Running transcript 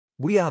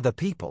We are the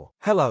people.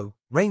 Hello,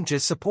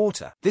 Rangers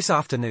supporter. This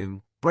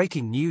afternoon,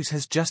 breaking news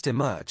has just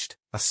emerged.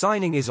 A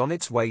signing is on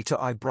its way to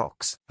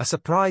Ibrox. A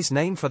surprise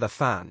name for the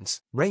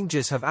fans.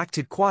 Rangers have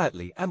acted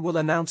quietly and will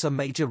announce a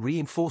major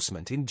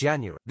reinforcement in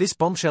January. This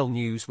bombshell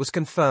news was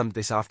confirmed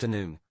this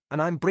afternoon,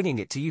 and I'm bringing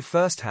it to you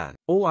firsthand.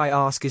 All I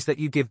ask is that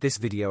you give this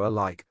video a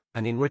like,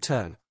 and in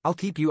return, I'll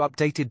keep you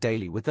updated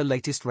daily with the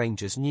latest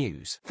Rangers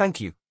news. Thank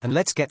you, and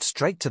let's get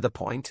straight to the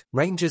point.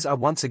 Rangers are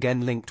once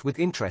again linked with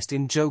interest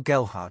in Joe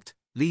Gelhardt,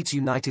 Leeds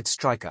United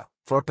striker,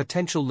 for a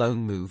potential loan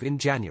move in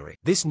January.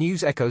 This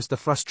news echoes the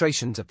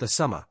frustrations of the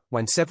summer,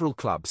 when several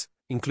clubs,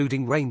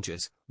 including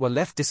Rangers, were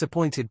left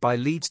disappointed by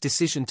Leeds'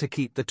 decision to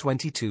keep the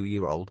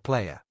 22-year-old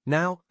player.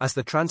 Now, as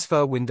the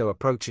transfer window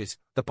approaches,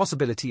 the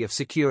possibility of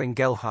securing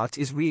Gelhardt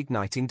is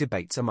reigniting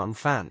debates among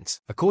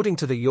fans. According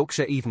to the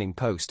Yorkshire Evening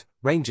Post,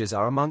 Rangers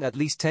are among at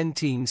least 10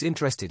 teams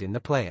interested in the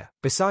player.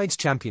 Besides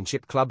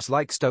Championship clubs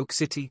like Stoke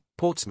City,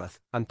 Portsmouth,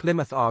 and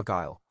Plymouth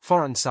Argyle,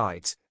 foreign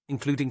sides,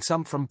 including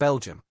some from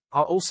Belgium,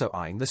 are also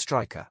eyeing the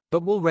striker.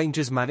 But will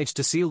Rangers manage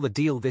to seal the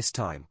deal this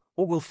time,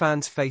 or will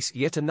fans face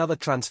yet another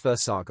transfer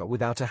saga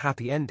without a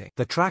happy ending?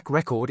 The track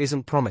record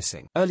isn't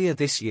promising. Earlier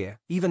this year,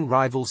 even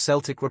rival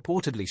Celtic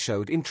reportedly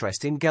showed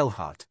interest in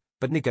Gelhardt,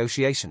 but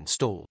negotiations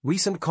stalled.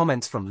 Recent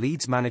comments from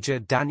Leeds manager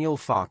Daniel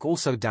Farke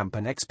also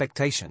dampen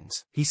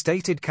expectations. He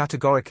stated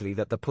categorically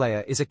that the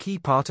player is a key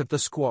part of the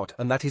squad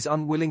and that he's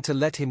unwilling to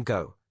let him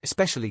go,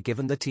 especially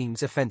given the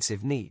team's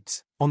offensive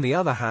needs. On the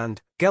other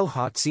hand,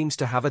 Gelhardt seems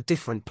to have a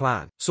different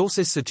plan.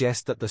 Sources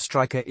suggest that the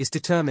striker is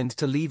determined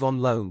to leave on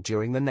loan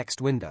during the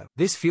next window.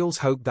 This fuels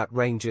hope that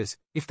Rangers,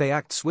 if they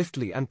act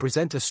swiftly and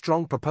present a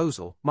strong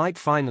proposal, might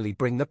finally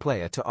bring the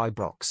player to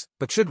Ibrox.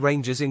 But should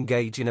Rangers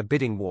engage in a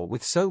bidding war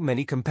with so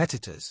many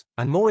competitors?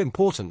 And more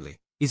importantly,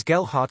 is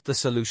Gelhardt the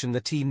solution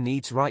the team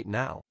needs right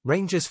now?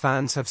 Rangers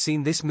fans have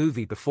seen this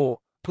movie before.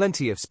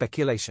 Plenty of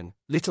speculation,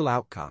 little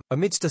outcome.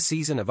 Amidst a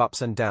season of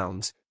ups and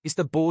downs, is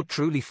the board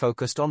truly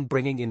focused on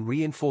bringing in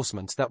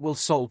reinforcements that will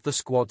solve the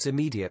squad's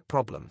immediate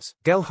problems?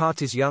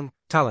 Gelhardt is young,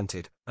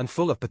 talented, and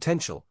full of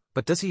potential,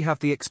 but does he have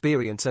the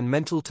experience and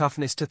mental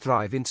toughness to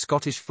thrive in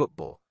Scottish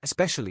football,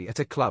 especially at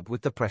a club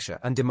with the pressure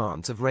and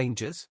demands of Rangers?